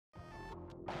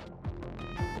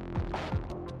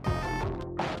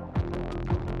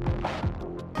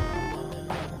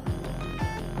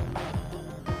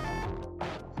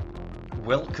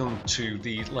Welcome to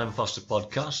the Learn Faster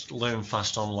podcast, Learn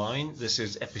Fast Online. This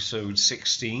is episode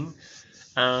 16.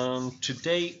 And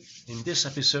today, in this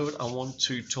episode, I want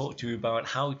to talk to you about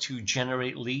how to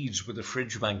generate leads with a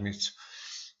fridge magnet.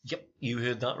 Yep, you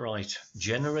heard that right.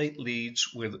 Generate leads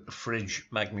with a fridge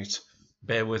magnet.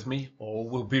 Bear with me, all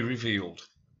will be revealed.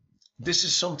 This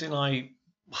is something I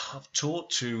have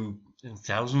taught to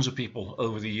thousands of people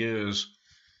over the years.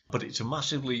 But it's a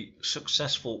massively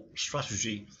successful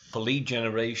strategy for lead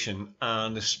generation,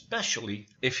 and especially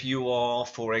if you are,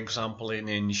 for example, in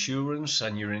insurance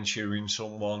and you're insuring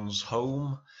someone's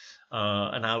home,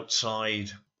 an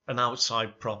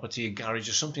outside property, a garage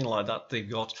or something like that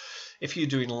they've got. If you're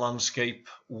doing landscape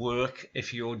work,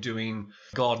 if you're doing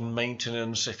garden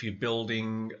maintenance, if you're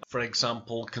building, for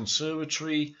example,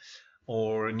 conservatory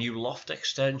or a new loft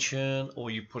extension, or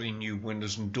you're putting new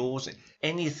windows and doors,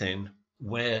 anything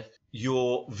where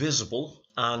you're visible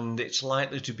and it's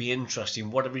likely to be interesting,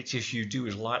 whatever it is you do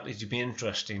is likely to be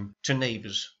interesting to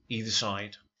neighbours either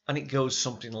side. And it goes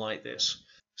something like this.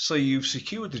 So you've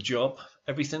secured the job,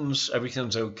 everything's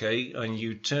okay, and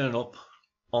you turn up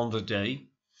on the day,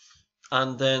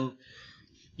 and then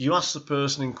you ask the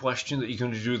person in question that you're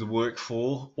going to do the work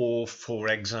for, or for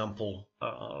example,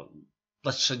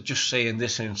 let's say in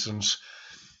this instance,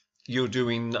 you're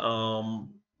doing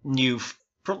new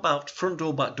front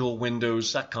door, back door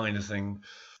windows, that kind of thing.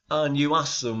 And you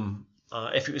ask them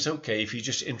if it was okay if you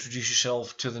just introduce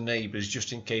yourself to the neighbours,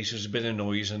 just in case there's a bit of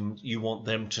noise and you want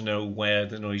them to know where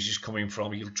the noise is coming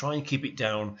from. You'll try and keep it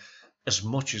down as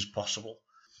much as possible.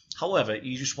 However,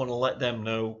 you just want to let them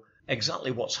know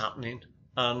exactly what's happening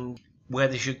and where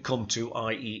they should come to,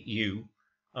 i.e. you,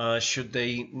 should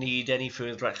they need any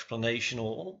further explanation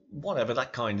or whatever,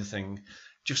 that kind of thing.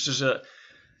 Just as a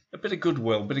bit of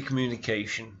goodwill, a bit of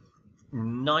communication.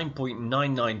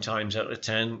 9.99 times out of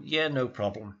 10, yeah, no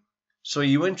problem. So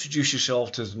you introduce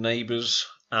yourself to the neighbours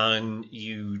and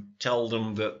you tell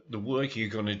them that the work you're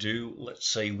going to do, let's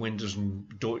say windows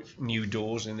and new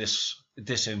doors in this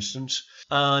instance,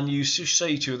 and you just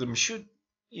say to them, should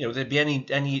there be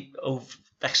any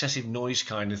excessive noise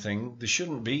kind of thing? There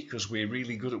shouldn't be, because we're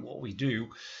really good at what we do.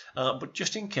 But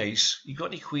just in case you've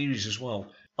got any queries as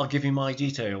well, I'll give you my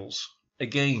details.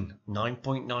 Again,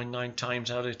 9.99 times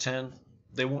out of 10,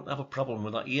 they won't have a problem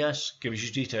with that. Yes, give us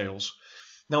your details.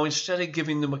 Now, instead of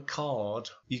giving them a card,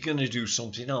 you're going to do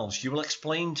something else. You will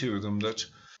explain to them that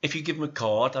if you give them a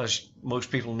card, as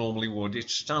most people normally would, it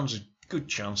stands a good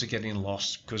chance of getting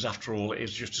lost, because after all, it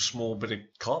is just a small bit of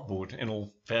cardboard, in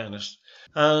all fairness.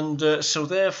 And so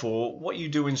therefore, what you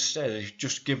do instead is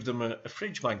just give them a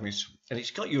fridge magnet, and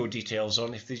it's got your details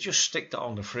on. If they just stick that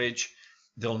on the fridge,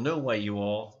 they'll know where you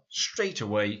are straight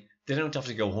away. They don't have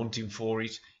to go hunting for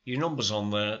it. Your number's on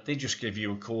there. They just give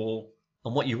you a call.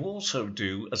 And what you also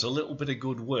do as a little bit of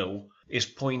goodwill is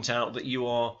point out that you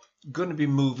are going to be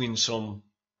moving some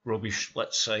rubbish,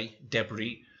 let's say,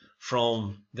 debris,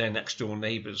 from their next door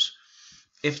neighbours.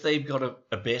 If they've got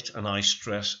a bit, and I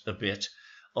stress a bit,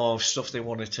 of stuff they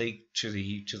want to take to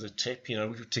the tip,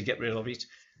 to get rid of it,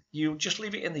 you just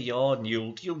leave it in the yard and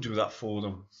you'll do that for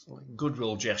them.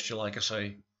 Goodwill gesture, like I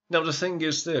say. Now, the thing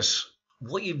is this.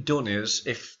 What you've done is,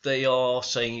 if they are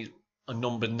saying a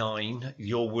number 9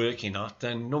 you're working at,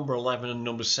 then number 11 and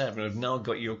number 7 have now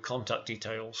got your contact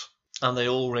details. And they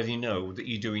already know that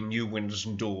you're doing new windows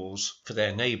and doors for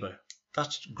their neighbour.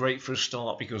 That's great for a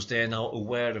start, because they're now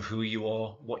aware of who you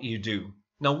are, what you do.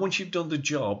 Now, once you've done the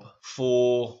job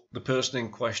for the person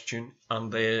in question and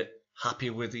they're happy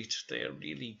with it, they're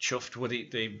really chuffed with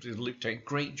it, they've looked at a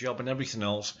great job and everything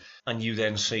else, and you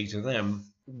then say to them,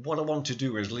 what I want to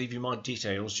do is leave you my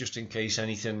details just in case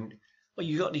anything, well,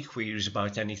 you got any queries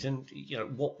about anything,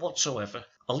 whatsoever.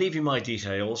 I'll leave you my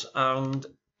details, and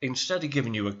instead of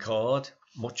giving you a card,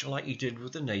 much like you did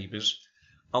with the neighbours,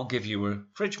 I'll give you a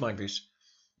fridge magnet.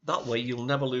 That way you'll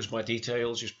never lose my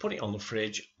details. Just put it on the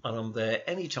fridge and I'm there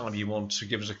anytime you want to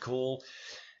give us a call.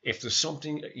 If there's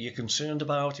something you're concerned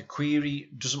about, a query,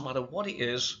 doesn't matter what it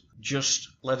is, just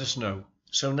let us know.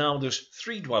 So now there's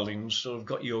 3 dwellings, so I've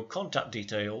got your contact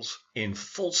details in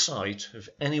full sight of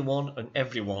anyone and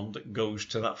everyone that goes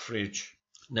to that fridge.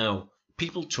 Now,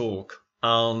 people talk,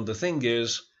 and the thing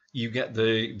is, you get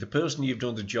the person you've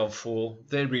done the job for,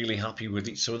 they're really happy with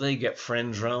it, so they get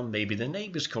friends round, maybe the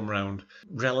neighbours come round,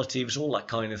 relatives, all that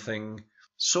kind of thing.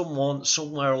 Someone,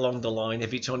 somewhere along the line,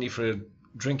 if it's only for a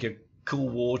drink of cool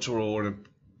water or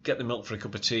get the milk for a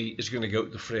cup of tea, is going to go to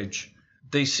the fridge.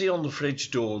 They see on the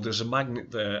fridge door there's a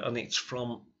magnet there, and it's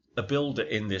from a builder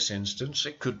in this instance.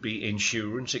 It could be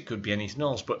insurance, it could be anything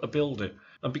else, but a builder.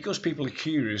 And because people are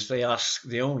curious, they ask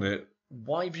the owner,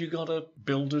 why have you got a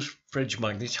builder's fridge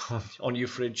magnet on your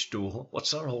fridge door?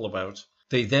 What's that all about?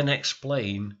 They then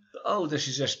explain, oh, this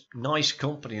is this nice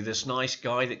company, this nice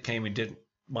guy that came and did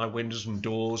my windows and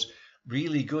doors,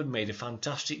 really good, made a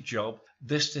fantastic job,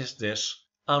 this.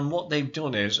 And what they've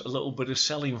done is a little bit of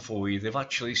selling for you. They've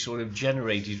actually sort of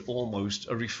generated almost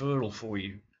a referral for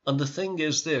you. And the thing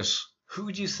is this,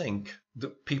 who do you think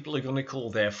that people are going to call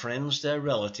their friends, their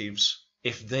relatives,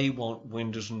 if they want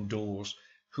windows and doors?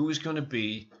 Who is going to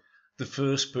be the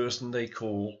first person they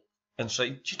call and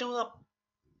say, do you know that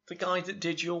the guy that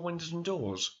did your windows and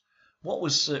doors? What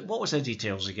was their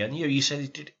details again? You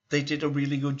said they did a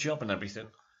really good job and everything.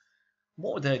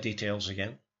 What were their details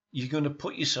again? You're going to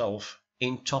put yourself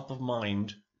in top of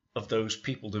mind of those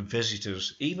people, the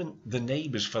visitors, even the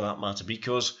neighbours for that matter,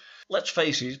 because let's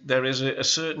face it, there is a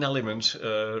certain element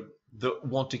that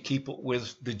want to keep up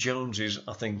with the Joneses,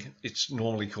 I think it's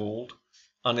normally called.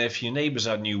 And if your neighbours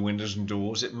had new windows and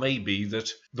doors, it may be that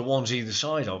the ones either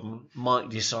side of them might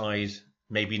decide,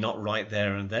 maybe not right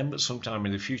there and then, but sometime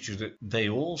in the future, that they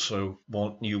also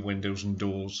want new windows and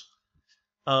doors.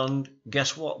 And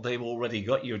guess what? They've already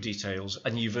got your details,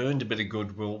 and you've earned a bit of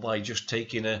goodwill by just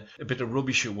taking a bit of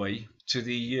rubbish away to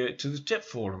the tip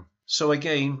for them. So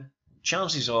again,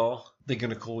 chances are they're going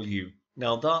to call you.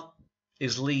 Now that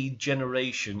is lead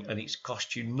generation, and it's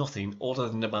cost you nothing other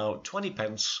than about 20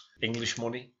 pence English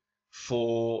money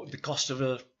for the cost of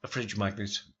a fridge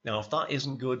magnet. Now, if that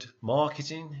isn't good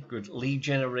marketing, good lead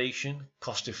generation,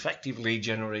 cost-effective lead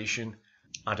generation,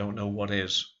 I don't know what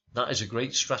is. That is a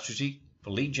great strategy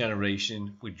for lead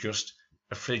generation with just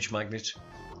a fridge magnet.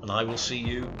 And I will see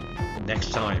you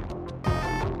next time.